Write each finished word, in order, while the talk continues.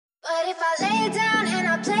if I lay down and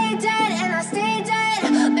I play dead and I stay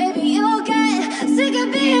dead, baby, you'll get sick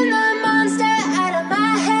of being the monster out of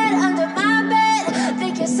my head, under my bed.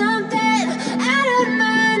 Think you're something out of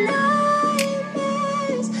my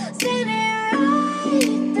nightmares, standing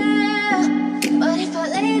right there. But if I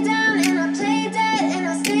lay down and I play dead and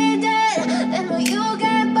I stay dead, then will you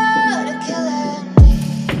get bored of killing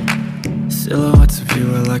me? Silhouettes of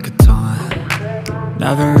you are like a taunt.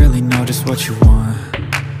 Never really know just what you want.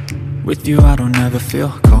 With you I don't ever feel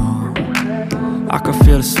calm. I can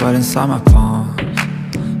feel the sweat inside my palms.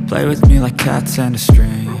 Play with me like cats and a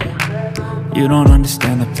string. You don't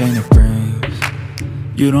understand the pain it brings.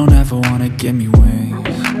 You don't ever wanna give me wings.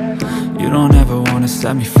 You don't ever wanna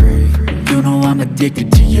set me free. You know I'm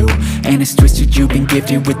addicted to you, and it's twisted, you've been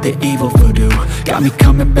gifted with the evil voodoo. Got me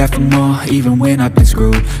coming back for more, even when I've been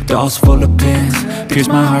screwed. Dolls full of pins, pierce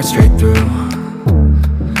my heart straight through.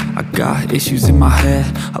 I got issues in my head,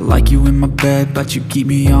 I like you in my bed, but you keep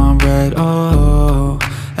me on red. Oh,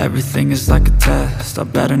 everything is like a test. I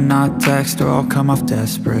better not text or I'll come off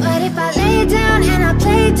desperate. But if I lay down and I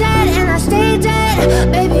play dead and I stay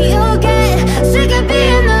dead, baby, you'll get sick of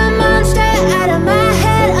being the monster out of my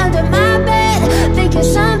head, under my bed. Think you're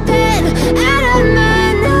something out of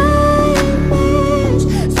my nightmares,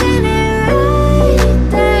 standing right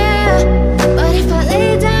there. But if I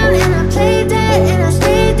lay down and I play dead and I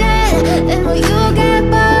stay dead, then will you get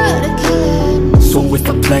bored of killing me? So if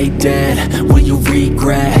I play dead, will you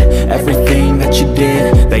regret everything that you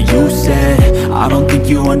did, that you said? I don't think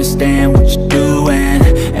you understand what you're doing,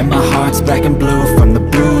 and my heart's black and blue from the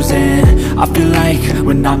bruising. I feel like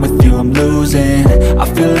when I'm with you I'm losing. I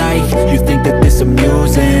feel like you think that this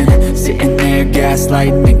amusing, sitting there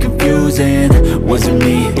gaslighting and confusing. Was it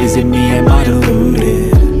me? Is it me? Am I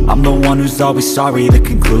deluded? I'm the one who's always sorry, the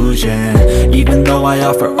conclusion, even though I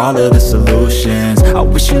offer all of the solutions. I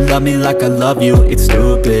wish you loved me like I love you, it's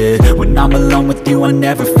stupid. When I'm alone with you I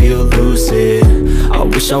never feel lucid. I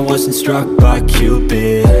wish I wasn't struck by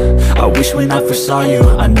Cupid. I wish when I first saw you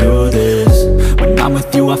I knew this. When I'm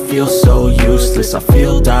with you I feel so useless, I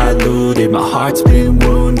feel diluted, my heart's been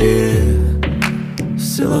wounded.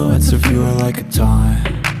 Silhouettes of you are like a taunt.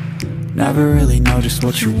 Never really know just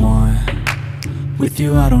what you want. With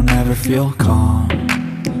you I don't ever feel calm.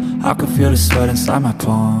 I can feel the sweat inside my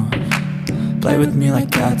palms. Play with me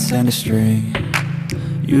like cats and a string.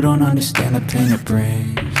 You don't understand the pain it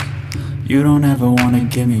brings. You don't ever wanna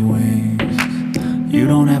give me wings. You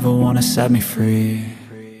don't ever wanna set me free.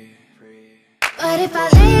 But if I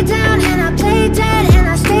lay down and I play dead and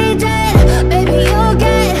I stay dead, baby, you'll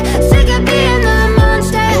get sick of being the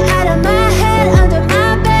monster out of my head, under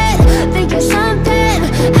my bed. Think you're something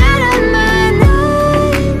out of my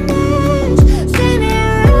nightmares,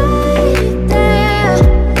 standing right there.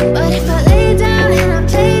 But if I lay down and I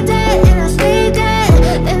play dead and I stay dead,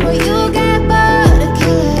 then will you get bored of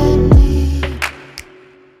killing me?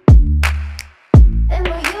 Then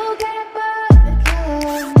will you get bored of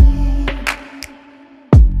killing me?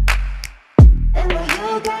 Then will you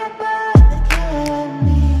get bored of killing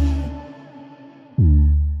me?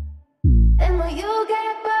 Then will you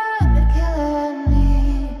get bored of killing me?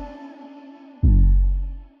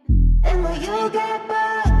 Then will you get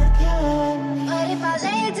bored of killing me? But if I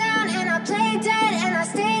lay down and I play dead and I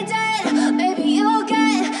stay dead, baby, you'll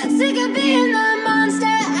get sick of being the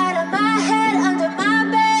monster out of my head, under my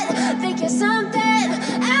bed. Think you're something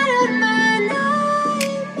out of my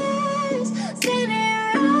nightmares, standing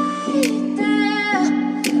right there.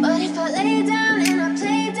 But if I lay down and I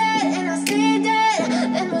play dead and I stay dead,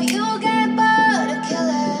 then will you get bored of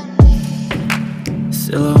killing me?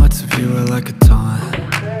 Silhouettes of you are like a taunt.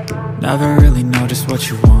 Never really know just what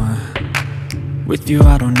you want. With you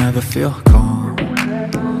I don't ever feel calm.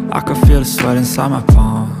 I can feel the sweat inside my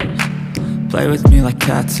palms. Play with me like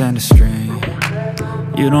cats and a string.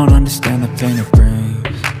 You don't understand the pain it brings.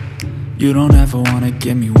 You don't ever wanna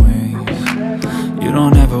give me wings. You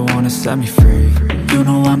don't ever wanna set me free. You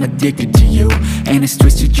know I'm addicted to you, and it's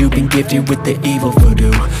twisted, you've been gifted with the evil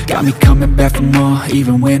voodoo. Got me coming back for more,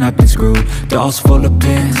 even when I've been screwed. Dolls full of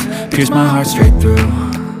pins, pierce my heart straight through.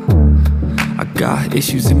 I got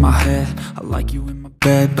issues in my head, I like you in my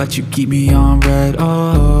bed, but you keep me on red.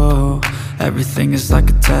 Oh, everything is like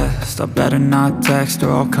a test. I better not text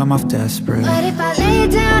or I'll come off desperate. But if I lay